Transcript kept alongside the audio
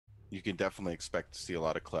You can definitely expect to see a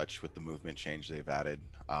lot of clutch with the movement change they've added,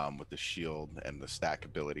 with the shield and the stack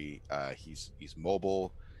ability. He's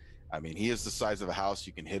mobile. I mean, he is the size of a house.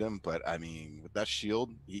 You can hit him, but I mean, with that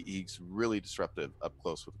shield, he's really disruptive up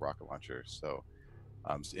close with rocket launcher. So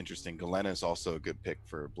it's interesting. Galena is also a good pick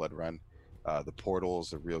for Blood Run. The portal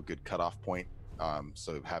is a real good cutoff point.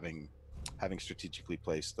 So having strategically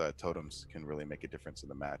placed totems can really make a difference in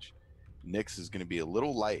the match. Nyx is going to be a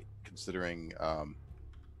little light considering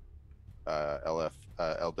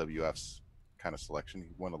LWF's kind of selection.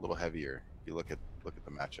 He went a little heavier if you look at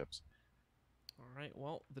the matchups. All right,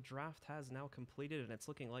 well, the draft has now completed, and it's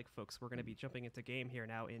looking like, folks, we're going to be jumping into game here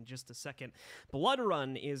now in just a second. Blood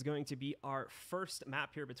Run is going to be our first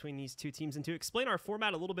map here between these two teams, and to explain our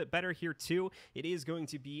format a little bit better here, too, it is going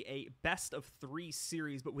to be a best-of-3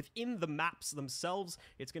 series, but within the maps themselves,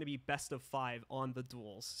 it's going to be best-of-5 on the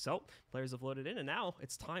duels. So, players have loaded in, and now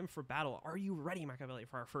it's time for battle. Are you ready, Machiavelli,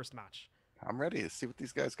 for our first match? I'm ready to see what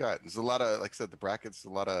these guys got. There's a lot of, like I said, the brackets, a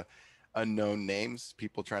lot of unknown names,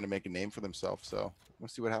 people trying to make a name for themselves. So we'll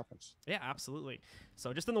see what happens. Yeah, absolutely.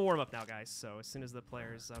 So just in the warm-up now, guys. So as soon as the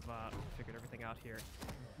players have figured everything out here.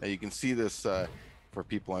 Now you can see this for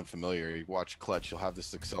people unfamiliar. You watch Clutch, you'll have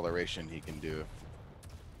this acceleration he can do.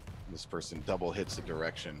 This person double hits a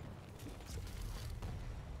direction.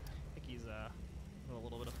 I think he's having a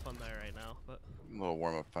little bit of fun there right now, but A little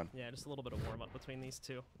warm-up fun. yeah, just a little bit of warm-up between these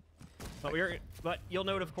two. But you'll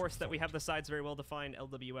note, of course, that we have the sides very well defined.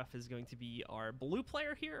 LWF is going to be our blue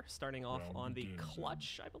player here, starting off on the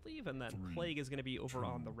clutch, I believe, and then Plague is going to be over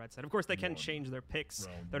on the red side. Of course, they can change their picks.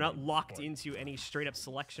 They're not locked into any straight-up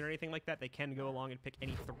selection or anything like that. They can go along and pick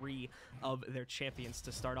any 3 of their champions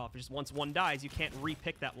to start off. Just once one dies, you can't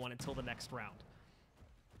re-pick that one until the next round.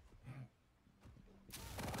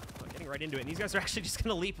 Getting right into it, and these guys are actually just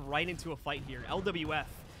going to leap right into a fight here. LWF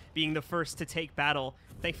being the first to take battle.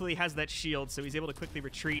 Thankfully, he has that shield, so he's able to quickly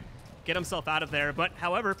retreat, get himself out of there. But,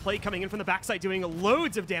 however, Plague coming in from the backside doing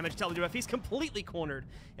loads of damage to LWF. He's completely cornered,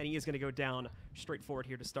 and he is going to go down straight forward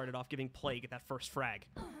here to start it off, giving Plague that first frag.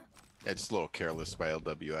 Yeah, just a little careless by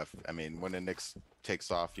LWF. I mean, when a Nyx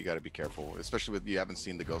takes off, you got to be careful, especially with you haven't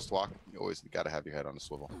seen the Ghost Walk. You always got to have your head on a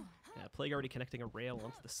swivel. Yeah, Plague already connecting a rail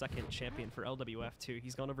onto the second champion for LWF, too.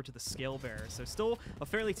 He's gone over to the Scale Bearer, so still a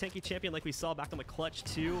fairly tanky champion like we saw back on the Clutch,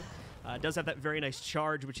 too. Does have that very nice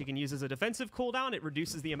charge, which he can use as a defensive cooldown. It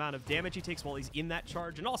reduces the amount of damage he takes while he's in that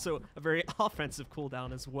charge, and also a very offensive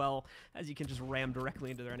cooldown as well, as you can just ram directly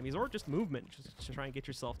into their enemies, or just movement, just to try and get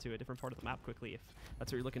yourself to a different part of the map quickly if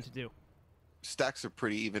that's what you're looking to do. Stacks are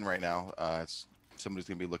pretty even right now. Somebody's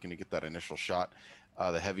going to be looking to get that initial shot.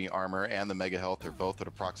 The heavy armor and the mega health are both at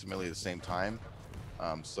approximately the same time.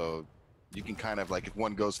 So you can kind of, like, if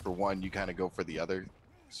one goes for one, you kind of go for the other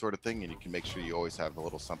sort of thing, and you can make sure you always have a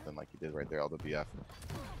little something like you did right there, LWF.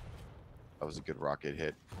 That was a good rocket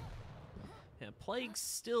hit. Yeah, Plague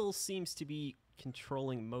still seems to be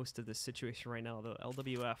controlling most of this situation right now, though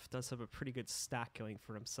LWF does have a pretty good stack going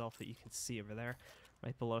for himself that you can see over there,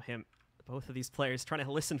 right below him. Both of these players trying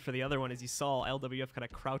to listen for the other one. As you saw, LWF kind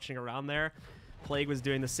of crouching around there. Plague was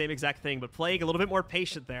doing the same exact thing, but Plague a little bit more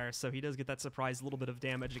patient there, so he does get that surprise little bit of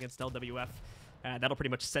damage against LWF. That'll pretty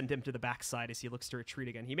much send him to the backside as he looks to retreat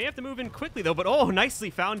again. He may have to move in quickly, though, but oh, nicely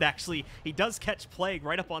found, actually. He does catch Plague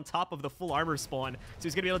right up on top of the full armor spawn, so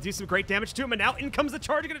he's going to be able to do some great damage to him, and now in comes the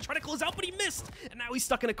charge. Going to try to close out, but he missed, and now he's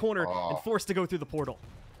stuck in a corner and forced to go through the portal.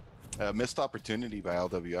 Missed opportunity by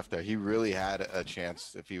LWF there. He really had a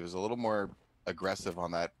chance if he was a little more aggressive on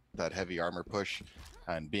that heavy armor push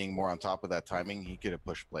and being more on top of that timing. He could have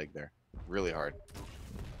pushed Plague there really hard.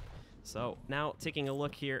 So now taking a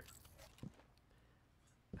look here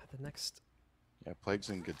at the next. Yeah, Plague's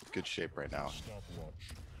in good shape right now.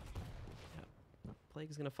 Yeah, Plague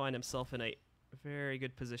is going to find himself in a very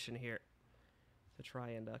good position here to try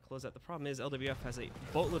and close out. The problem is LWF has a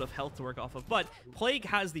boatload of health to work off of, but Plague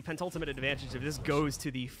has the penultimate advantage if this goes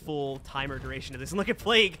to the full timer duration of this. And look at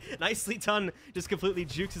Plague, nicely done, just completely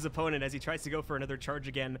jukes his opponent as he tries to go for another charge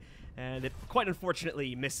again, and it quite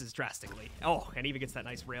unfortunately misses drastically. Oh, and even gets that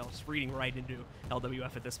nice rail, just reading right into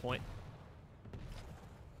LWF at this point.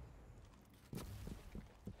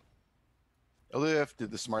 LWF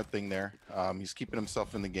did the smart thing there. He's keeping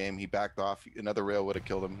himself in the game. He backed off. Another rail would have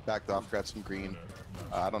killed him. He backed off, grabbed some green.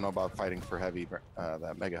 I don't know about fighting for heavy,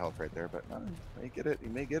 that mega health right there, but he may get it. He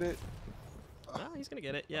may get it. Oh, he's going to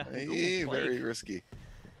get it, yeah. Hey, very risky.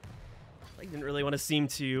 Plague didn't really want to seem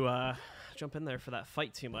to jump in there for that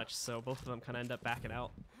fight too much, so both of them kind of end up backing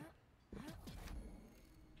out.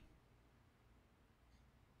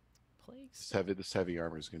 Plague's... This heavy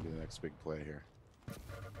armor is going to be the next big play here.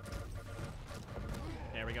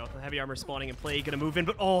 There we go. The heavy armor spawning and Plague gonna move in,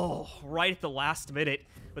 but oh, right at the last minute,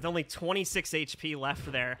 with only 26 HP left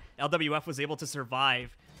there, LWF was able to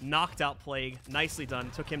survive, knocked out Plague, nicely done,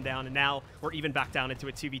 took him down, and now we're even back down into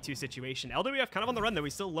a 2v2 situation. LWF kind of on the run though,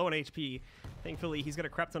 he's still low on HP. Thankfully, he's got a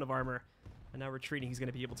crap ton of armor, and now retreating, he's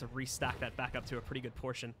gonna be able to restack that back up to a pretty good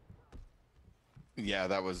portion. Yeah,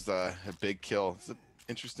 that was a big kill. It's an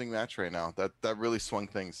interesting match right now. That really swung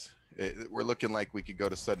things. We're looking like we could go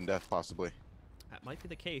to sudden death possibly. That might be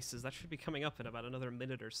the case, as that should be coming up in about another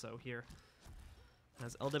minute or so here.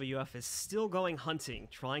 As LWF is still going hunting,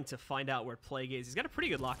 trying to find out where Plague is. He's got a pretty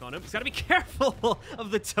good lock on him. He's got to be careful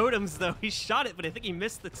of the totems, though. He shot it, but I think he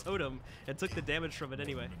missed the totem and took the damage from it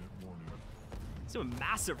anyway. He's doing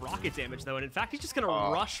massive rocket damage, though, and in fact, he's just going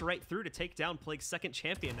to rush right through to take down Plague's second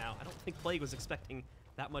champion now. I don't think Plague was expecting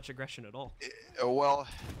that much aggression at all. Well,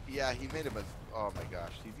 yeah, he made oh my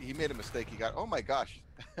gosh. He made a mistake. He got, oh my gosh.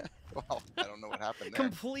 Well, I don't know what happened there.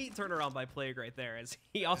 Complete turnaround by Plague right there, as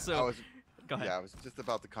he also... Go ahead. Yeah, I was just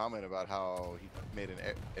about to comment about how he made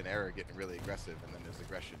an error getting really aggressive, and then his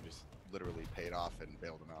aggression just literally paid off and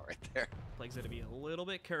bailed him out right there. Plague's going to be a little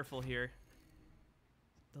bit careful here.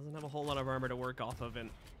 Doesn't have a whole lot of armor to work off of, and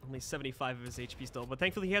only 75 of his HP still. But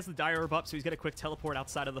thankfully, he has the dire orb up, so he's got a quick teleport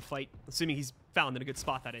outside of the fight, assuming he's found in a good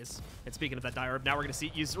spot, that is. And speaking of that dire orb, now we're going to see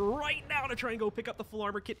it used right now to try and go pick up the full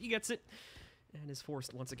armor kit. He gets it, and is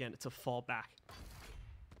forced once again to fall back.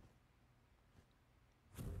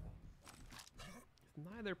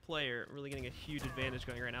 Neither player really getting a huge advantage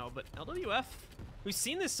going right now, but LWF, we've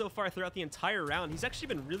seen this so far throughout the entire round. He's actually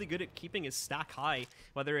been really good at keeping his stack high,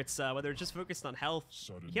 whether it's just focused on health.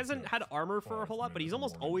 He hasn't had armor for a whole lot, but he's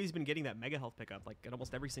almost always been getting that mega health pickup, like at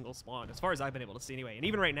almost every single spawn, as far as I've been able to see anyway. And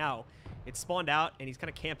even right now, it's spawned out, and he's kind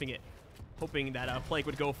of camping it, hoping that Plague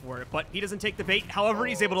would go for it, but he doesn't take the bait. However,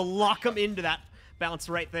 he's able to lock him into that bounce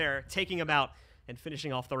right there, taking him out and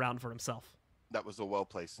finishing off the round for himself. That was a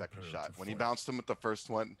well-placed second shot. When he bounced him with the first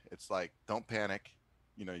one, it's like, don't panic.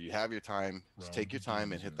 You know, you have your time. Just take your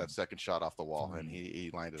time and hit that second shot off the wall, and he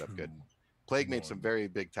lined it up good. Plague made some very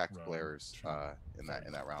big tactical errors in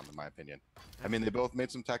that round, in my opinion. I mean, they both made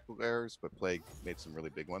some tactical errors, but Plague made some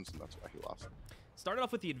really big ones, and that's why he lost. Started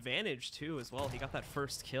off with the advantage too, as well. He got that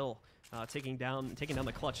first kill, taking down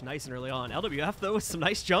the clutch nice and early on. LWF though with some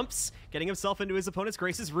nice jumps, getting himself into his opponent's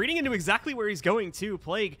graces, reading into exactly where he's going too.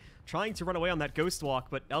 Plague trying to run away on that ghost walk,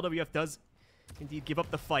 but LWF does indeed give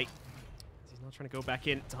up the fight. He's not trying to go back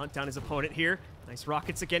in to hunt down his opponent here. Nice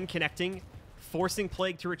rockets again connecting, forcing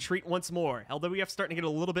Plague to retreat once more. LWF starting to get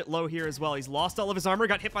a little bit low here as well. He's lost all of his armor,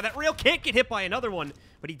 got hit by that rail, can't get hit by another one,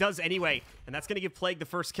 but he does anyway, and that's going to give Plague the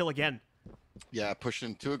first kill again. Yeah,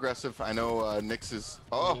 pushing too aggressive. I know Nyx is...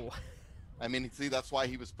 Oh! I mean, see, that's why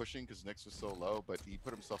he was pushing, because Nyx was so low, but he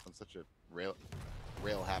put himself in such a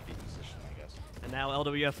rail-happy position, I guess. And now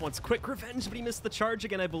LWF wants quick revenge, but he missed the charge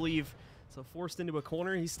again, I believe. So forced into a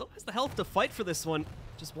corner. He still has the health to fight for this one.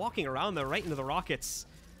 Just walking around, though, right into the rockets.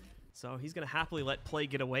 So he's going to happily let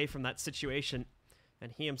Plague get away from that situation.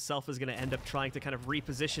 And he himself is going to end up trying to kind of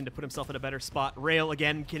reposition to put himself in a better spot. Rail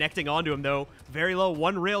again, connecting onto him, though. Very low.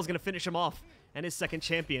 One rail is going to finish him off. And his second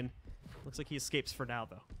champion. Looks like he escapes for now,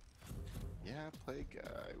 though. Yeah, Plague,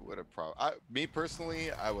 would have probably... Me,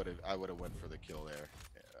 personally, I would have went for the kill there.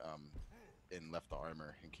 And left the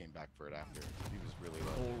armor and came back for it after. He was really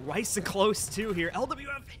low. Oh, nice and close, too, here.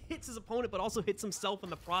 LWF hits his opponent, but also hits himself in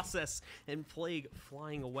the process. And Plague,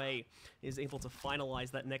 flying away, is able to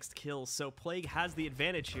finalize that next kill. So Plague has the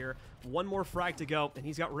advantage here. One more frag to go, and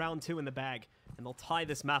he's got round 2 in the bag. And they'll tie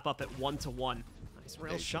this map up at 1-1. Nice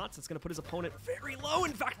rail shots. It's going to put his opponent very low.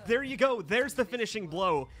 In fact, there you go. There's the finishing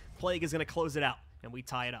blow. Plague is going to close it out, and we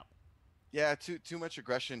tie it up. Yeah, too much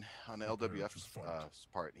aggression on the LWF's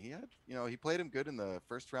part. He had, he played him good in the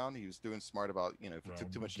first round. He was doing smart about, if he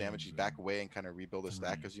took too much damage, he'd back away and kind of rebuild his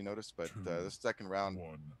stack, as you noticed. But the second round,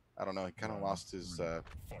 I don't know, he kind of lost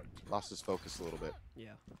his focus a little bit.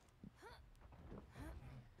 Yeah.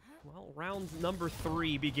 Well, round number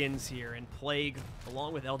 3 begins here, and Plague,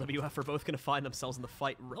 along with LWF, are both going to find themselves in the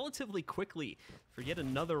fight relatively quickly for yet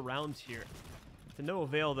another round here. To no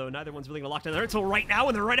avail, though. Neither one's really going to lock down there until right now,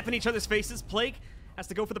 and they're right up in each other's faces. Plague has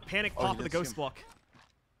to go for the panic pop of the Ghost Walk.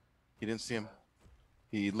 He didn't see him.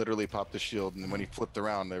 He literally popped the shield, and when he flipped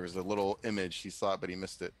around, there was a little image. He saw it, but he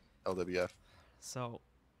missed it. LWF. So,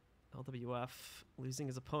 LWF losing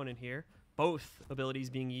his opponent here. Both abilities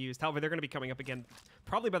being used. However, they're going to be coming up again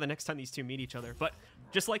probably by the next time these two meet each other. But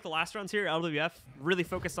just like the last rounds here, LWF really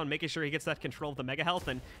focused on making sure he gets that control of the mega health,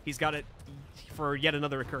 and he's got it for yet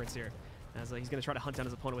another occurrence here. As he's going to try to hunt down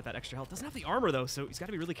his opponent with that extra health. Doesn't have the armor, though, so he's got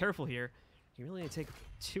to be really careful here. He really need to take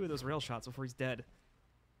 2 of those rail shots before he's dead.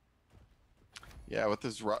 Yeah, with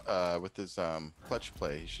his clutch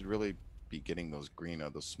play, he should really be getting those green or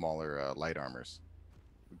those smaller light armors.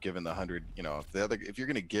 Given the 100, if you're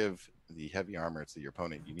gonna give the heavy armor to your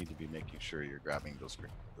opponent, you need to be making sure you're grabbing those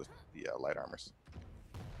light armors.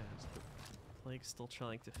 Plague still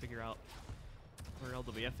trying to figure out where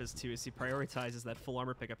LWF is too, as he prioritizes that full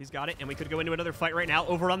armor pickup. He's got it, and we could go into another fight right now.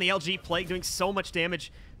 Over on the LG, Plague doing so much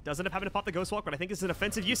damage. Does end up having to pop the Ghost Walk, but I think it's an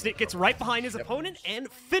offensive use, and it gets right behind his opponent and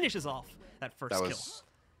finishes off that first kill.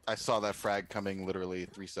 I saw that frag coming literally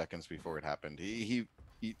 3 seconds before it happened. He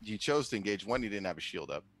chose to engage. One, he didn't have a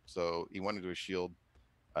shield up, so he went into a shield,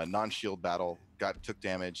 non-shield battle, took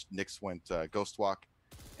damage. Nyx went Ghost Walk,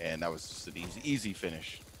 and that was just an easy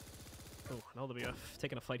finish. Oh, an LWF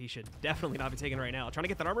taking a fight he should definitely not be taking right now. Trying to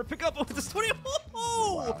get that armor pick up with this 20.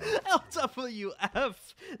 Oh, wow. LWF,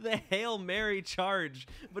 the Hail Mary charge,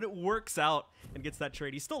 but it works out and gets that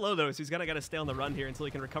trade. He's still low though, so he's got to stay on the run here until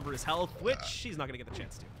he can recover his health, which he's not going to get the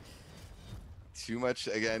chance to. Too much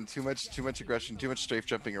aggression, too much strafe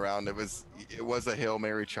jumping around. It was a Hail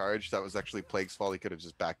Mary charge. That was actually Plague's fault. He could have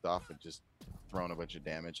just backed off and just thrown a bunch of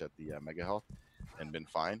damage at the mega health and been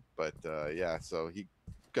fine. But yeah, so he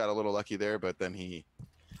got a little lucky there, but then he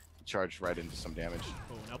charged right into some damage.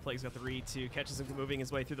 Oh, now Plague's got the read too. Catches him moving his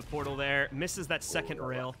way through the portal there. Misses that second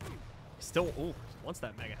rail. Still, wants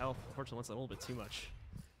that mega health. Unfortunately, wants that a little bit too much.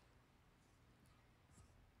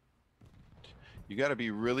 You got to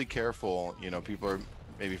be really careful. People are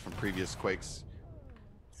maybe from previous Quakes.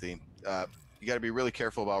 You got to be really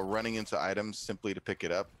careful about running into items simply to pick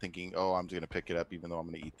it up, thinking, oh, I'm going to pick it up even though I'm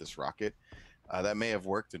going to eat this rocket. That may have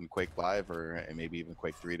worked in Quake Live or maybe even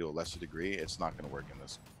Quake 3 to a lesser degree. It's not going to work in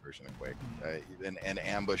this version of Quake. An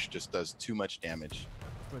ambush just does too much damage.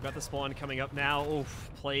 We've got the spawn coming up now. Oof,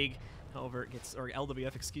 Plague, however,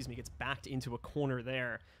 LWF, excuse me, gets backed into a corner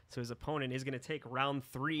there. So his opponent is going to take round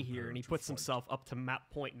 3 here, and he puts himself up to map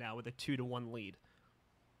point now with a 2-1 lead.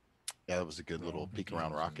 Yeah, that was a good little peek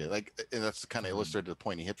around rocket. And that's kind of illustrated the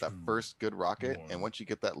point. He hit that first good rocket, and once you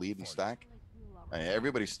get that lead and stack,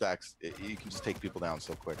 everybody stacks. You can just take people down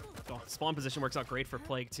so quick. Oh, spawn position works out great for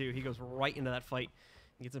Plague too. He goes right into that fight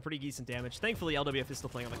and gets some pretty decent damage. Thankfully, LWF is still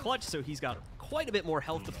playing on the clutch, so he's got quite a bit more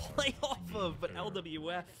health to play off of. But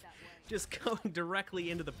LWF just going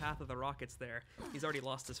directly into the path of the rockets there. He's already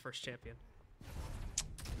lost his first champion.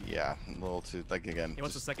 Yeah, a little too, again. He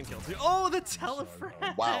wants the second kill too. Oh, the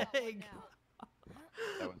telefrag! Wow.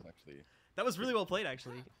 That was really well played,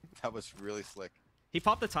 actually. That was really slick. He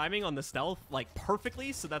popped the timing on the stealth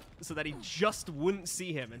perfectly so that he just wouldn't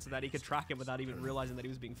see him and so that he could track him without even realizing that he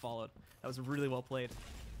was being followed. That was really well played.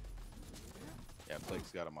 Yeah,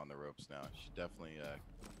 Plague's got him on the ropes now. Should definitely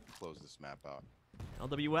close this map out.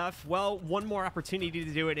 LWF, well, one more opportunity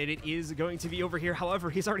to do it, and it is going to be over here. However,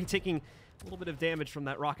 he's already taking a little bit of damage from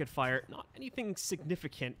that rocket fire. Not anything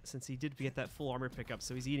significant, since he did get that full armor pickup,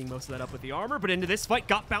 so he's eating most of that up with the armor. But into this fight,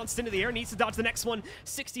 got bounced into the air, needs to dodge the next one.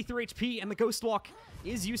 63 HP, and the Ghost Walk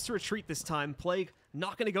is used to retreat this time. Plague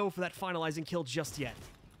not going to go for that finalizing kill just yet.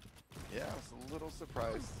 Yeah, I was a little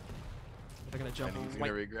surprised. They're going to jump and he's going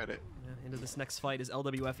to regret it. Into this next fight as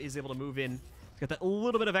LWF is able to move in. Got that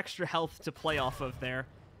little bit of extra health to play off of there.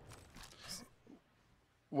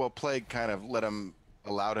 Well, Plague kind of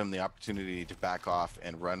allowed him the opportunity to back off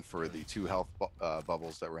and run for the 2 health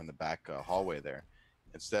bubbles that were in the back hallway there.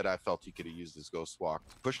 Instead, I felt he could have used his Ghost Walk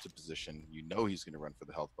to push the position. You know he's going to run for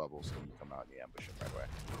the health bubbles, and you come out and you ambush him right away.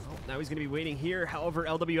 Oh, now he's going to be waiting here. However,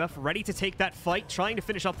 LWF ready to take that fight, trying to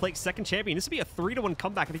finish off Plague's second champion. This would be a 3-1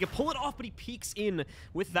 comeback. If he could pull it off, but he peeks in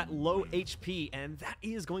with that low HP, and that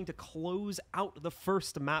is going to close out the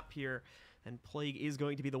first map here, and Plague is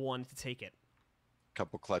going to be the one to take it.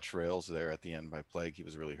 Couple clutch rails there at the end by Plague. He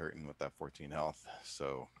was really hurting with that 14 health.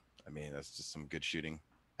 So, I mean, that's just some good shooting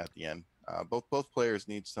at the end. Both players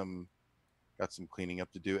got some cleaning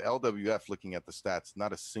up to do. LWF, looking at the stats,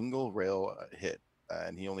 not a single rail hit,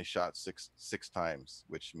 and he only shot six times,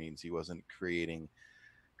 which means he wasn't creating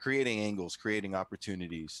angles, creating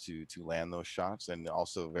opportunities to land those shots, and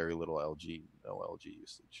also very little no LG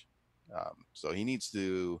usage. So he needs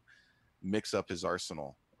to mix up his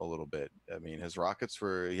arsenal a little bit. I mean, his rockets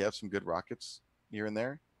he had some good rockets here and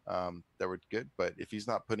there that were good, but if he's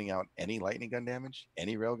not putting out any lightning gun damage,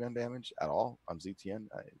 any railgun damage at all on ZTN,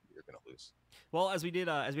 you're gonna lose. Well, as we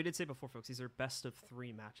did say before, folks, these are best of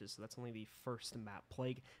 3 matches, so that's only the first map.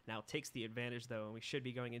 Plague now takes the advantage, though, and we should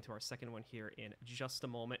be going into our second one here in just a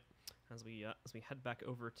moment. As we head back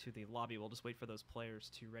over to the lobby, we'll just wait for those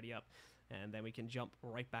players to ready up. and then we can jump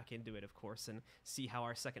right back into it, of course, and see how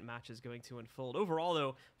our second match is going to unfold. Overall,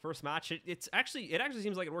 though, first match, it actually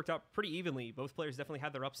seems like it worked out pretty evenly. Both players definitely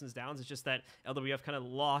had their ups and downs. It's just that LWF kind of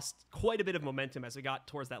lost quite a bit of momentum as we got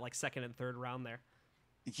towards that like second and third round there.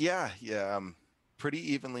 Yeah,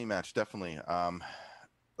 pretty evenly matched, definitely.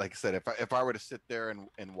 Like I said, if I were to sit there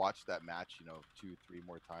and watch that match, 2-3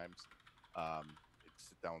 more times,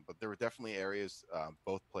 sit down. But there were definitely areas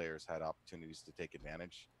both players had opportunities to take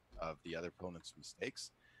advantage of the other opponent's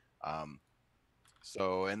mistakes.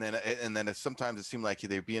 So and then sometimes it seemed like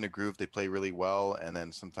they'd be in a groove, they play really well, and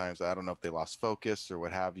then sometimes I don't know if they lost focus or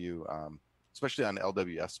what have you. Especially on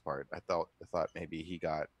LWF's part, I thought maybe he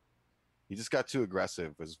just got too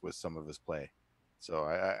aggressive with some of his play. So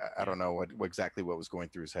I don't know what exactly what was going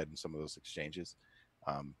through his head in some of those exchanges.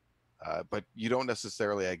 But you don't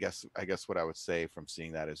necessarily, I guess what I would say from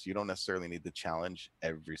seeing that is you don't necessarily need to challenge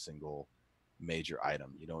every single major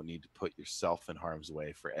item. You don't need to put yourself in harm's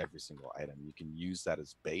way for every single item. You can use that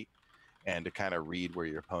as bait and to kind of read where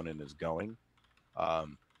your opponent is going.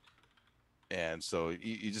 And so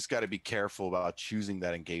you just got to be careful about choosing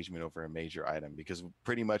that engagement over a major item, because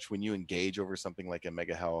pretty much when you engage over something like a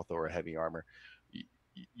mega health or a heavy armor,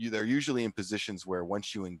 they're usually in positions where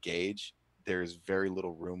once you engage, there's very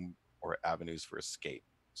little room or avenues for escape.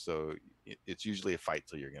 So it's usually a fight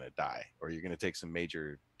till you're going to die, or you're going to take some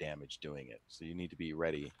major damage doing it. So you need to be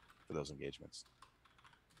ready for those engagements.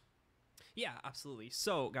 Yeah, absolutely.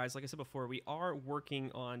 So, guys, like I said before, we are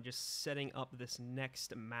working on just setting up this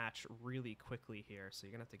next match really quickly here. So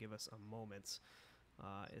you're going to have to give us a moment.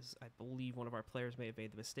 As I believe one of our players may have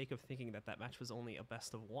made the mistake of thinking that match was only a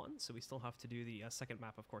best of one. So we still have to do the second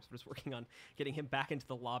map, of course. We're just working on getting him back into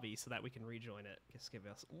the lobby so that we can rejoin it. Just give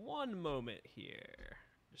us one moment here.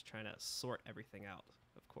 Just trying to sort everything out,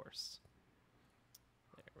 of course.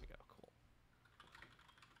 There we go. Cool.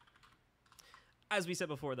 As we said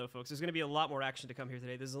before, though, folks, there's going to be a lot more action to come here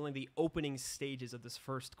today. This is only the opening stages of this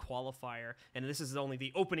first qualifier, and this is only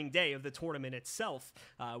the opening day of the tournament itself.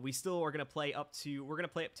 We still are going to play up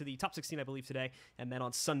to the top 16, I believe, today, and then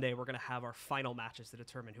on Sunday we're going to have our final matches to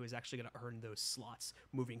determine who is actually going to earn those slots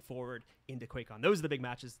moving forward into QuakeCon. Those are the big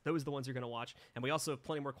matches. Those are the ones you're going to watch, and we also have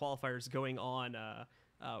plenty more qualifiers going on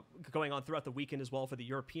throughout the weekend as well for the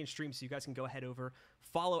European stream, so you guys can go ahead over,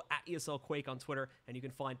 follow at ESL Quake on Twitter, and you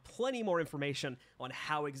can find plenty more information on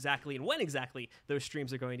how exactly and when exactly those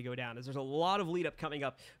streams are going to go down, as there's a lot of lead up coming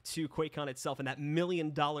up to QuakeCon itself and that $1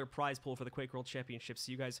 million prize pool for the Quake World Championship.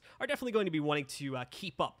 So you guys are definitely going to be wanting to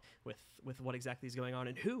keep up with what exactly is going on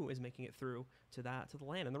and who is making it through to the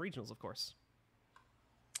LAN and the regionals, of course.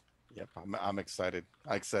 Yep, I'm excited.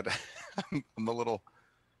 Like I said, I'm a little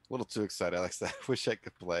too excited. Like I said, I wish I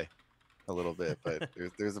could play a little bit, but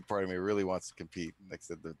there's a part of me that really wants to compete. Like I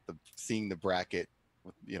said, the seeing the bracket,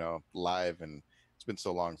 live, and it's been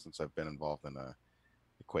so long since I've been involved in the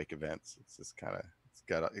Quake events. It's just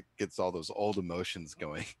it gets all those old emotions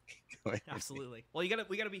going. Absolutely. Well,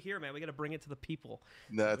 we gotta be here, man. We gotta bring it to the people.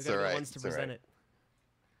 That's all right. We gotta be the ones to present it.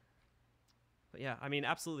 But yeah, I mean,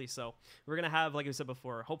 absolutely. So we're gonna have, like I said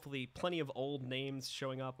before, hopefully plenty of old names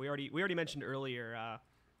showing up. We already mentioned earlier.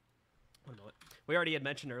 We already had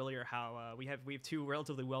mentioned earlier how we have two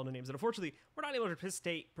relatively well-known names, and unfortunately, we're not able to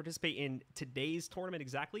participate in today's tournament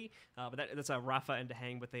exactly. But that's Rafa and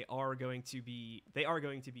Dehang, but they are going to be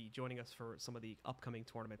joining us for some of the upcoming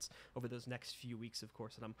tournaments over those next few weeks, of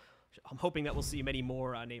course. And I'm hoping that we'll see many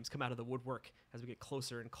more names come out of the woodwork as we get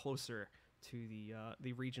closer and closer to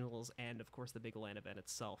the regionals and, of course, the big LAN event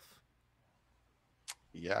itself.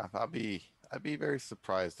 Yeah, I'd be very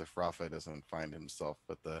surprised if Rafa doesn't find himself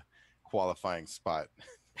at the qualifying spot.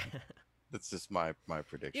 That's just my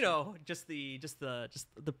prediction. Just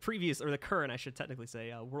the previous, or the current, I should technically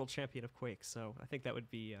say, world champion of Quake. So I think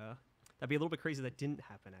that'd be a little bit crazy that didn't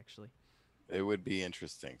happen, actually. It would be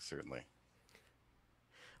interesting, certainly.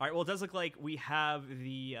 All right. Well, it does look like we have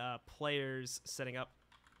the players setting up.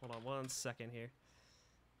 Hold on one second here.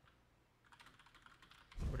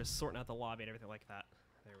 We're just sorting out the lobby and everything like that.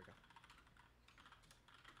 There we go.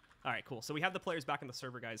 All right, cool. So we have the players back in the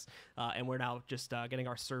server, guys, and we're now just getting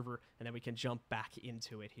our server, and then we can jump back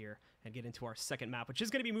into it here and get into our second map, which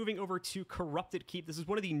is going to be moving over to Corrupted Keep. This is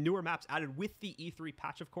one of the newer maps added with the E3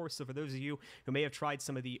 patch, of course. So for those of you who may have tried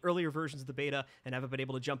some of the earlier versions of the beta and haven't been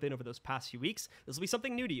able to jump in over those past few weeks, this will be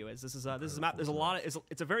something new to you. As this is a map. There's a lot of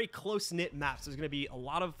it's a very close knit map. So there's going to be a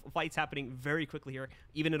lot of fights happening very quickly here,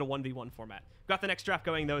 even in a 1v1 format. Got the next draft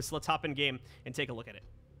going though, so let's hop in game and take a look at it.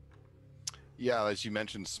 Yeah, as you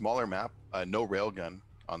mentioned, smaller map, no railgun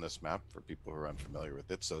on this map for people who are unfamiliar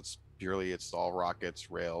with it. So it's all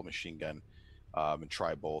rockets, rail, machine gun, and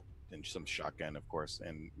tri-bolt. and some shotgun, of course,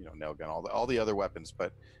 and nail gun, all the other weapons,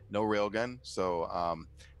 but no railgun. So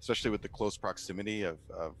especially with the close proximity of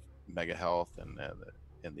mega health and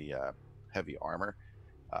the heavy armor,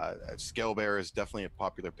 Scale Bearer is definitely a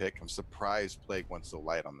popular pick. I'm surprised Plague went so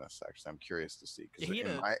light on this. Actually, I'm curious to see, because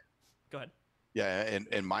Go ahead. yeah,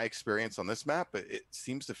 in my experience on this map, it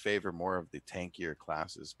seems to favor more of the tankier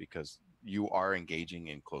classes, because you are engaging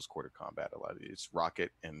in close quarter combat a lot. It's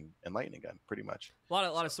rocket and lightning gun, pretty much. A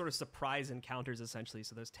lot of sort of surprise encounters, essentially.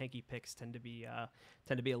 So those tanky picks tend to be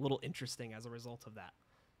a little interesting as a result of that.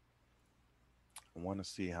 I want to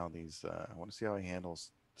see how these. I want to see how he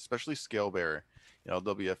handles, especially Scale Bearer.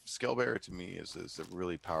 LWF Scale Bearer to me is a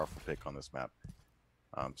really powerful pick on this map.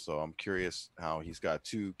 So I'm curious how he's got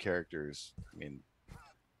two characters. I mean,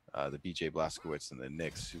 the BJ Blazkowicz and the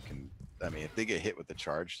Knicks, who can. I mean, if they get hit with the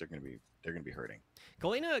charge, they're gonna be hurting.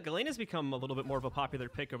 Galena's become a little bit more of a popular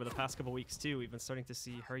pick over the past couple weeks too. We've been starting to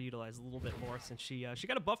see her utilized a little bit more since she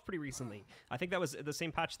got a buff pretty recently. I think that was the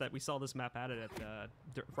same patch that we saw this map added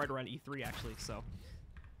at right around E3 actually. So.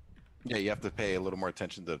 Yeah, you have to pay a little more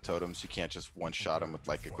attention to the totems. You can't just one-shot them with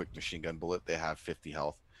like a quick machine gun bullet. They have 50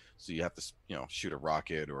 health, so you have to shoot a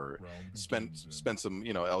rocket or spend some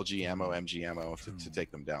LG ammo, MG ammo to take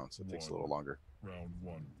them down. So it takes a little longer. Round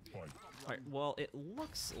one, fight. All right, well, it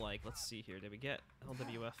looks like, let's see here. Did we get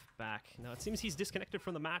LWF back? No, it seems he's disconnected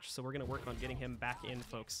from the match, so we're going to work on getting him back in,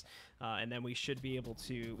 folks. And then we should be able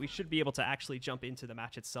to actually jump into the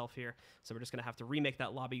match itself here. So we're just going to have to remake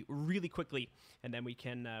that lobby really quickly, and then we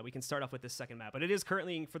can start off with this second map. But it is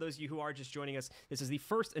currently, for those of you who are just joining us, this is the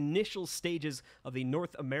first initial stages of the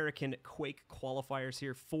North American Quake qualifiers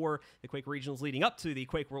here for the Quake regionals leading up to the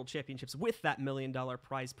Quake World Championships with that $1 million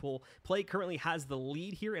prize pool. Play currently has the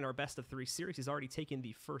lead here in our best of 3 series. He's already taken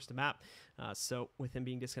the first map. So with him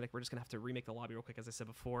being disconnected, we're just going to have to remake the lobby real quick, as I said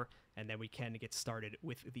before, and then we can get started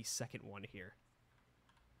with the second one here.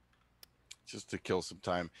 Just to kill some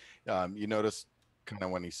time. You notice kind of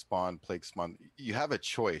when he Plague spawn, you have a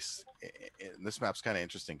choice. And this map's kind of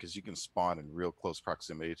interesting because you can spawn in real close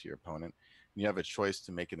proximity to your opponent. You have a choice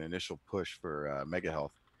to make an initial push for mega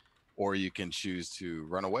health, or you can choose to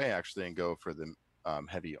run away actually and go for the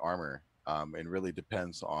heavy armor. It really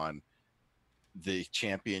depends on the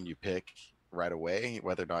champion you pick right away,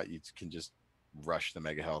 whether or not you can just rush the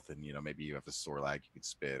mega health and maybe you have a sore lag, you can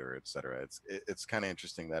spit or etc. It's kind of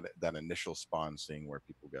interesting that initial spawn, seeing where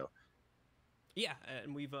people go. Yeah,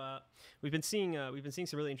 and we've been seeing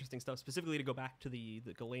some really interesting stuff. Specifically, to go back to the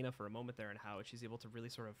Galena for a moment there, and how she's able to really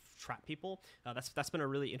sort of trap people. That's been a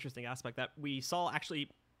really interesting aspect that we saw actually.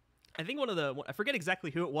 I think I forget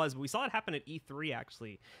exactly who it was, but we saw it happen at E3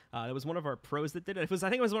 actually. It was one of our pros that did it. I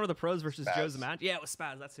think it was one of the pros versus Spaz. Joe's match. Yeah, it was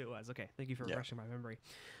Spaz. That's who it was. Okay, thank you for refreshing my memory.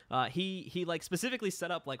 He like specifically set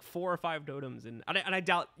up like 4 or 5 totems, and I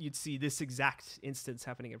doubt you'd see this exact instance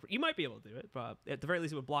happening. You might be able to do it, but at the very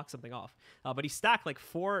least it would block something off. But he stacked like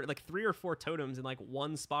 3 or 4 totems in like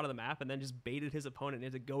one spot of the map, and then just baited his opponent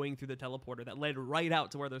into going through the teleporter that led right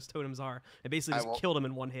out to where those totems are, and basically just killed him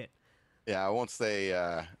in one hit. Yeah, I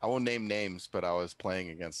won't name names, but I was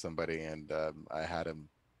playing against somebody, and I had him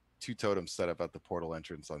 2 totems set up at the portal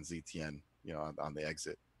entrance on ZTN, on the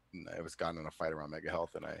exit. And I was gotten in a fight around mega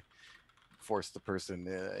health, and I forced the person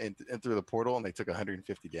in through the portal, and they took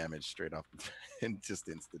 150 damage straight off and just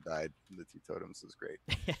insta died from the 2 totems. It was great.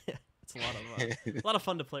 It's a lot of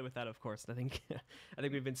fun to play with that, of course. And I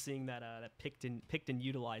think we've been seeing that picked and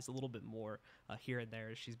utilized a little bit more here and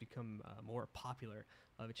there as she's become more popular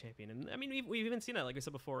of a champion. And I mean, we've even seen that, like I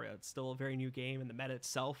said before, it's still a very new game, and the meta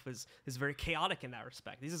itself is very chaotic in that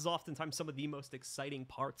respect. This is oftentimes some of the most exciting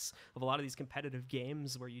parts of a lot of these competitive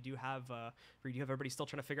games, where you do have everybody still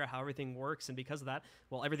trying to figure out how everything works, and because of that,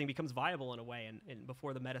 well, everything becomes viable in a way. And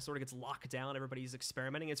before the meta sort of gets locked down, everybody's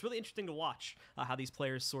experimenting. It's really interesting to watch how these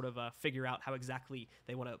players sort of figure out how exactly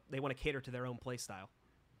they want to cater to their own play style.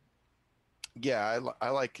 Yeah, I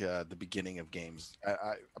like the beginning of games.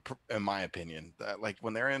 I in my opinion, like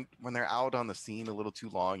when they're out on the scene a little too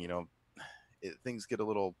long, things get a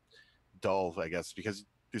little dull, I guess, because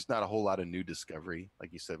there's not a whole lot of new discovery.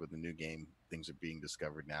 Like you said, with the new game, things are being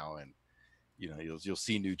discovered now, and you'll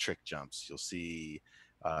see new trick jumps, you'll see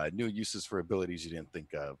new uses for abilities you didn't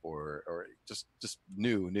think of, or just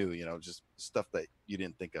new, just stuff that you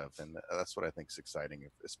didn't think of, and that's what I think is exciting,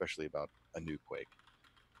 especially about a new Quake.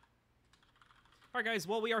 All right, guys,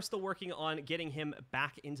 well, we are still working on getting him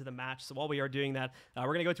back into the match. So while we are doing that, we're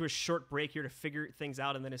going to go to a short break here to figure things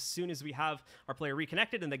out. And then as soon as we have our player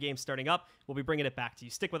reconnected and the game starting up, we'll be bringing it back to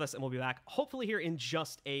you. Stick with us, and we'll be back hopefully here in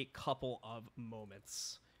just a couple of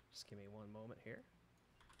moments. Just give me one moment here.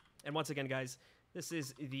 And once again, guys, this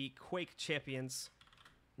is the Quake Champions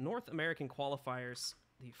North American qualifiers,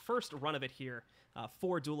 the first run of it here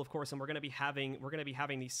for DueL, of course, and we're going to be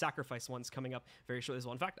having these sacrifice ones coming up very shortly as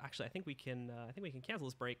well. In fact, actually, I think we can cancel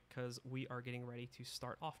this break because we are getting ready to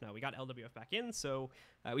start off now. We got LWF back in, so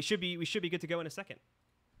we should be good to go in a second.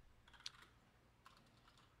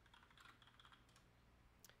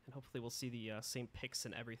 And hopefully we'll see the same picks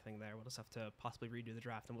and everything there. We'll just have to possibly redo the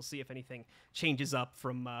draft, and we'll see if anything changes up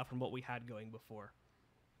from what we had going before.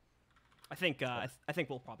 I think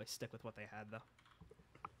we'll probably stick with what they had, though.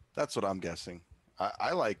 That's what I'm guessing.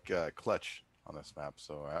 I like Clutch on this map,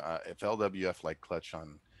 so if LWF liked Clutch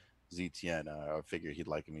on ZTN, I figure he'd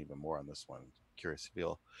like him even more on this one. Curious if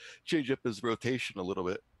he'll change up his rotation a little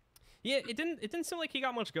bit. Yeah, it didn't seem like he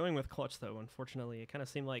got much going with Clutch, though. Unfortunately, it kind of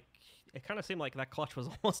seemed like that Clutch was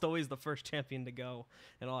almost always the first champion to go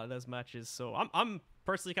in a lot of those matches. So I'm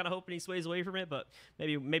personally kind of hoping he sways away from it, but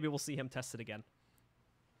maybe we'll see him test it again.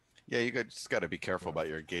 Yeah, you just got to be careful about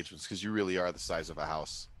your engagements because you really are the size of a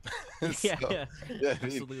house. Yeah,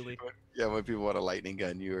 absolutely. Yeah, when people want to lightning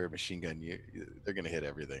gun you or machine gun you, they're going to hit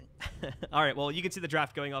everything. All right, well, you can see the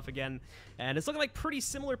draft going off again, and it's looking like pretty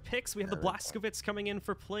similar picks. We have the Blazkowicz coming in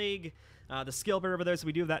for Plague, the Skillbearer over there, so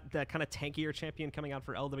we do have that kind of tankier champion coming out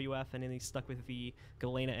for LWF, and then he's stuck with the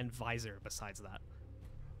Galena and Visor besides that.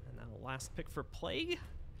 And now last pick for Plague.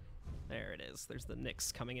 There it is. There's the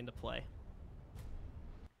Nyx coming into play.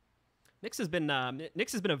 Nyx has been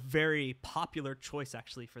a very popular choice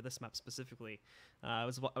actually for this map specifically. I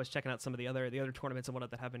was checking out some of the other tournaments and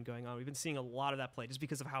whatnot that have been going on. We've been seeing a lot of that play just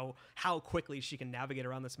because of how quickly she can navigate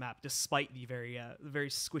around this map, despite the very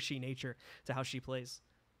squishy nature to how she plays.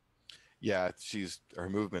 Yeah, her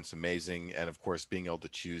movement's amazing, and of course, being able to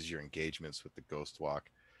choose your engagements with the Ghost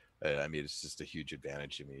Walk, I mean, it's just a huge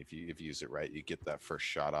advantage. I mean, if you use it right, you get that first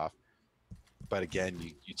shot off. But again,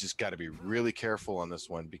 you just got to be really careful on this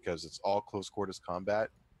one because it's all close quarters combat.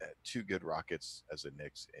 2 good rockets as a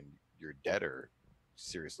Nyx, and you're dead or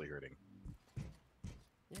seriously hurting.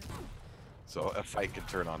 Yeah. So a fight can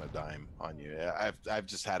turn on a dime on you. I've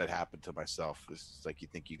just had it happen to myself. It's like you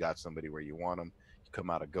think you got somebody where you want them, you come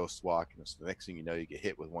out of Ghost Walk, and it's the next thing you know, you get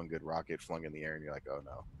hit with one good rocket flung in the air, and you're like, oh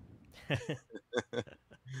no.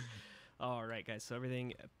 All right, guys, so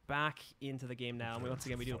everything back into the game now. And once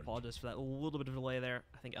again, we do apologize for that little bit of delay there.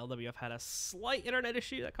 I think LWF had a slight internet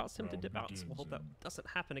issue that caused him to dip out, so we'll hope that doesn't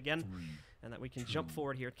happen again, and that we can jump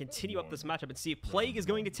forward here, continue up this matchup, and see if Plague is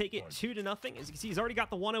going to take it 2-0. As you can see, he's already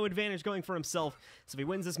got the 1-0 advantage going for himself, so if he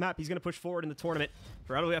wins this map, he's going to push forward in the tournament.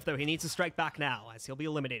 For LWF, though, he needs to strike back now, as he'll be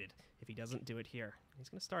eliminated if he doesn't do it here. He's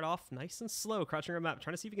going to start off nice and slow, crouching around the map,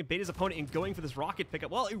 trying to see if he can bait his opponent and going for this rocket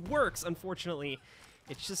pickup. Well, it works, unfortunately.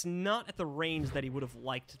 It's just not at the range that he would have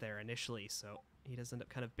liked there initially, so he does end up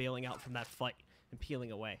kind of bailing out from that fight and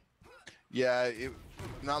peeling away. Yeah,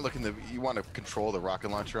 not looking to. You want to control the rocket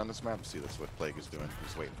launcher on this map. See, that's what Plague is doing.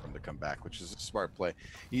 He's waiting for him to come back, which is a smart play.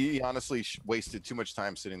 He honestly wasted too much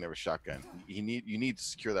time sitting there with shotgun. You need to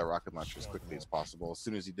secure that rocket launcher as quickly as possible. As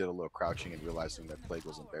soon as he did a little crouching and realizing that Plague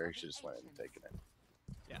wasn't there, he should just went in and taken it.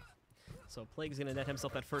 Yeah. So Plague's going to net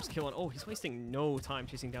himself that first kill, and oh, he's wasting no time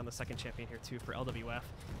chasing down the second champion here, too, for LWF.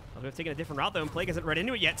 LWF taking a different route, though, and Plague hasn't read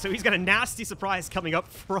into it yet, so he's got a nasty surprise coming up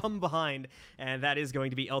from behind, and that is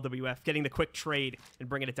going to be LWF getting the quick trade and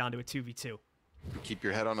bringing it down to a 2v2. Keep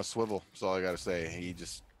your head on a swivel, that's all I got to say. He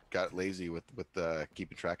just got lazy with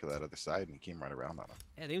keeping track of that other side, and he came right around on him.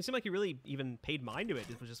 Yeah, it didn't seem like he really even paid mind to it.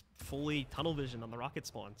 It was just fully tunnel vision on the rocket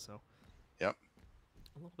spawn, so... Yep.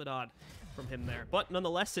 A little bit odd from him there. But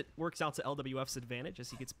nonetheless, it works out to LWF's advantage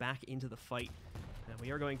as he gets back into the fight. And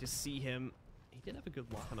we are going to see him. He did have a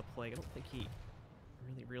good lock on the Plague. I don't think he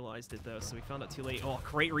really realized it, though, so we found out too late. Oh,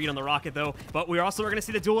 great read on the rocket, though. But we also are going to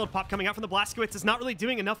see the dual pop coming out from the Blazkowicz. It's not really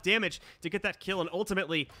doing enough damage to get that kill, and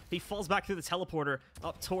ultimately, he falls back through the teleporter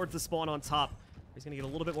up towards the spawn on top. He's going to get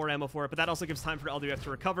a little bit more ammo for it, but that also gives time for LWF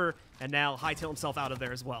to recover, and now hightail himself out of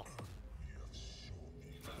there as well.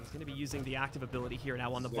 He's going to be using the active ability here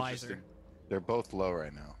now on the Visor. They're both low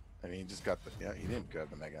right now. I mean, he just got the... Yeah, he didn't grab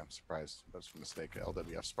the Mega. I'm surprised. That was a mistake.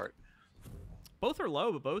 LWF's part. Both are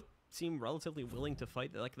low, but both seem relatively willing to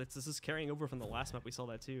fight. Like, this is carrying over from the last map. We saw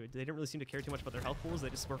that, too. They didn't really seem to care too much about their health pools. They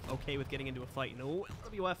just were okay with getting into a fight. No,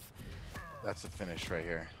 LWF. That's a finish right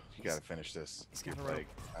here. You got to finish this. He's got a rope.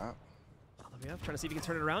 LWF trying to see if he can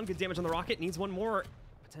turn it around. Good damage on the rocket. Needs one more,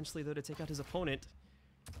 potentially, though, to take out his opponent.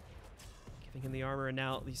 Giving him the armor, and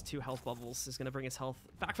now these 2 health bubbles is going to bring his health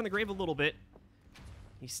back from the grave a little bit.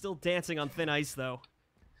 He's still dancing on thin ice, though.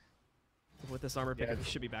 With this armor pickup, he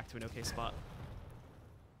should be back to an okay spot.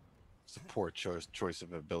 It's a poor choice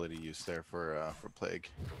of ability use there for Plague.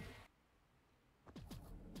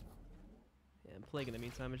 Yeah, And Plague in the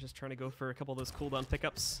meantime is just trying to go for a couple of those cooldown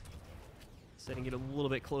pickups, setting it a little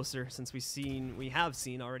bit closer since we have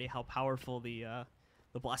seen already how powerful the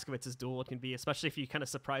Blazkowicz's duel can be, especially if you kind of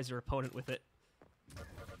surprise your opponent with it.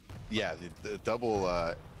 Yeah, the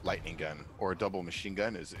double lightning gun or double machine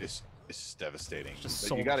gun is devastating. Just But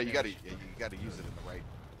so you gotta much use it in the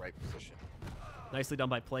right position. Nicely done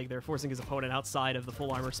by Plague there, forcing his opponent outside of the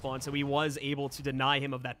full armor spawn, so he was able to deny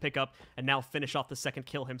him of that pickup and now finish off the second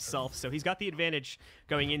kill himself. So he's got the advantage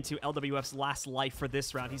going into LWF's last life for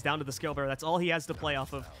this round. He's down to the skill bearer. That's all he has to play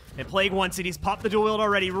off of. And Plague wants it. He's popped the dual wield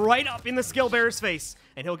already right up in the skill bearer's face,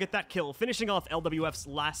 and he'll get that kill, finishing off LWF's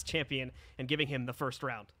last champion and giving him the first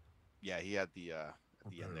round. Yeah, he had the at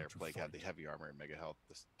the end there. Plague had the heavy armor and mega health.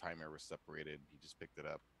 The timer was separated. He just picked it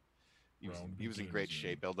up. He was in great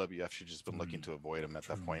shape. LWF should just been looking to avoid him at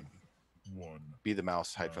that point. Be the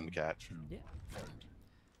mouse, hide from the cat. Yeah.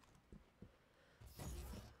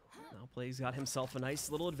 Now Plague's got himself a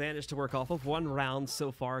nice little advantage to work off of. 1 round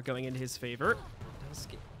so far going into his favor. Does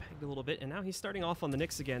get pegged a little bit, and now he's starting off on the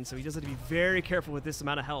Nyx again, so he does have to be very careful with this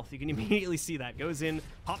amount of health. You can immediately see that. Goes in,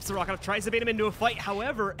 pops the rocket up, tries to bait him into a fight.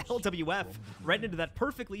 However, LWF read into that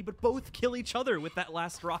perfectly, but both kill each other with that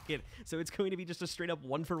last rocket. So it's going to be just a straight up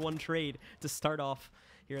 1-for-1 trade to start off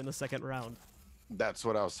here in the second round. That's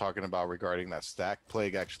what I was talking about regarding that stack.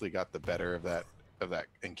 Plague actually got the better of that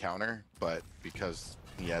encounter, but because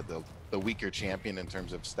he had the weaker champion in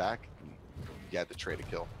terms of stack, he had to trade a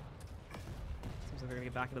kill. Seems like they're going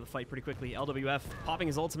to get back into the fight pretty quickly. LWF popping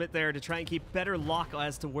his ultimate there to try and keep better lock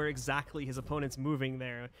as to where exactly his opponent's moving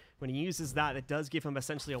there. When he uses that, it does give him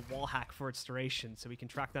essentially a wall hack for its duration, so he can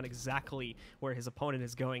track down exactly where his opponent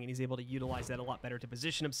is going, and he's able to utilize that a lot better to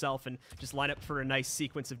position himself and just line up for a nice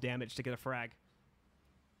sequence of damage to get a frag.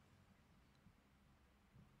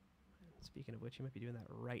 Speaking of which, you might be doing that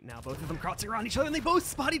right now. Both of them crouching around each other, and they both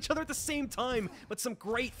spot each other at the same time. But some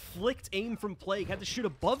great flicked aim from Plague. Had to shoot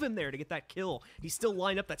above him there to get that kill. He still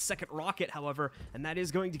lined up that second rocket, however, and that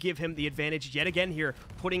is going to give him the advantage yet again here,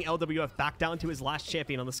 putting LWF back down to his last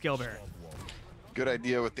champion on the skill bearer. Good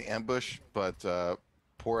idea with the ambush, but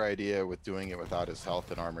poor idea with doing it without his health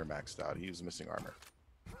and armor maxed out. He was missing armor.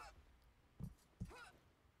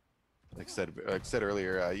 Like I said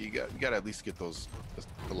earlier, you got to at least get the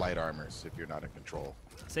light armors if you're not in control.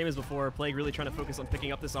 Same as before, Plague really trying to focus on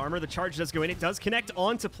picking up this armor. The charge does go in. It does connect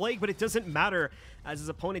onto Plague, but it doesn't matter as his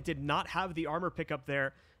opponent did not have the armor pickup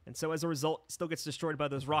there. And so as a result, still gets destroyed by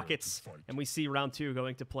those rockets. And we see round 2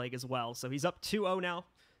 going to Plague as well. So he's up 2-0 now.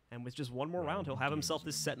 And with just one more round, he'll have himself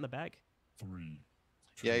this set in the bag.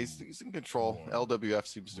 Yeah, he's in control. LWF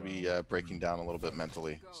seems to be breaking down a little bit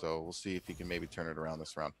mentally. So we'll see if he can maybe turn it around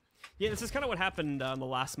this round. Yeah, this is kind of what happened on the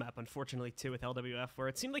last map, unfortunately, too, with LWF, where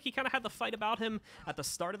it seemed like he kind of had the fight about him at the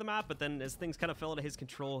start of the map, but then as things kind of fell into his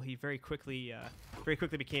control, he very quickly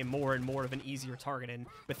became more and more of an easier target. And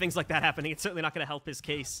with things like that happening, it's certainly not going to help his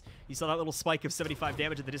case. You saw that little spike of 75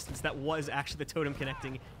 damage at the distance. That was actually the totem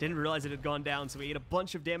connecting. Didn't realize it had gone down, so he ate a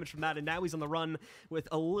bunch of damage from that, and now he's on the run with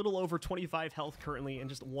a little over 25 health currently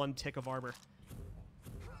and just 1 tick of armor.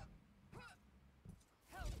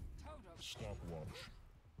 Stopwatch.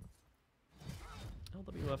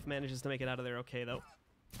 LWF manages to make it out of there okay, though.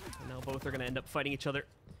 And now both are going to end up fighting each other.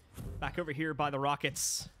 Back over here by the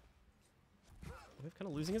rockets. LWF kind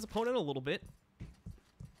of losing his opponent a little bit.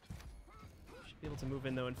 Should be able to move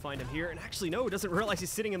in, though, and find him here. And actually, no, doesn't realize he's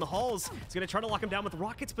sitting in the halls. He's going to try to lock him down with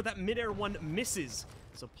rockets, but that midair one misses.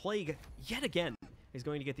 So Plague, yet again, is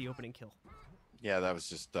going to get the opening kill. Yeah, that was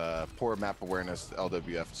just poor map awareness.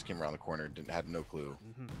 LWF just came around the corner, had no clue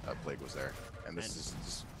Plague was there. And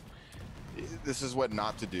this is what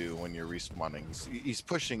not to do when you're respawning. He's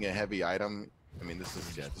pushing a heavy item. I mean,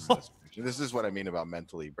 this is what I mean about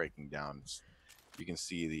mentally breaking down. You can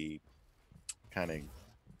see the kind of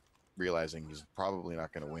realizing he's probably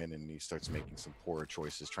not going to win, and he starts making some poor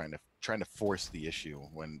choices, trying to force the issue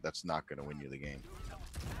when that's not going to win you the game.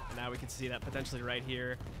 And now we can see that potentially right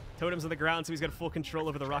here. Totem's on the ground, so he's got full control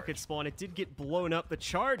over the rocket spawn. It did get blown up. The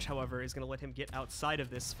charge, however, is going to let him get outside of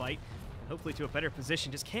this fight. Hopefully to a better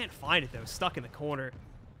position. Just can't find it, though. Stuck in the corner.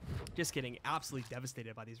 Just getting absolutely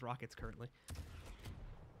devastated by these rockets currently.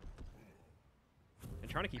 And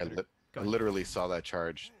trying to keep it. I literally saw that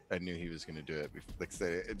charge. I knew he was going to do it. Like I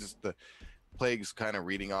say, it just the Plague's kind of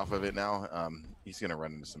reading off of it now. He's going to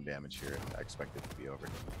run into some damage here, and I expect it to be over.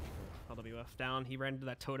 LWF down. He ran into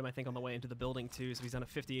that totem, I think, on the way into the building, too, so he's on a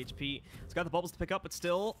 50 HP. He's got the bubbles to pick up, but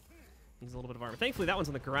still needs a little bit of armor. Thankfully, that one's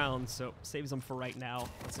on the ground, so saves him for right now.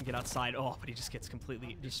 Lets him get outside. Oh, but he just gets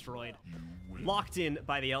completely destroyed. Locked in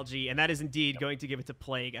by the LG, and that is indeed going to give it to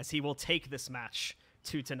Plague, as he will take this match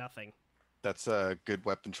 2-0. That's a good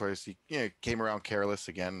weapon choice. He came around careless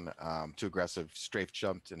again, too aggressive, strafe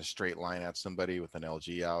jumped in a straight line at somebody with an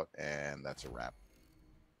LG out, and that's a wrap.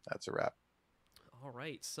 That's a wrap. All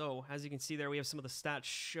right, so as you can see there, we have some of the stats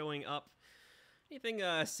showing up. Anything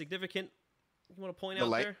significant you want to point The out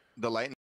light, there? the light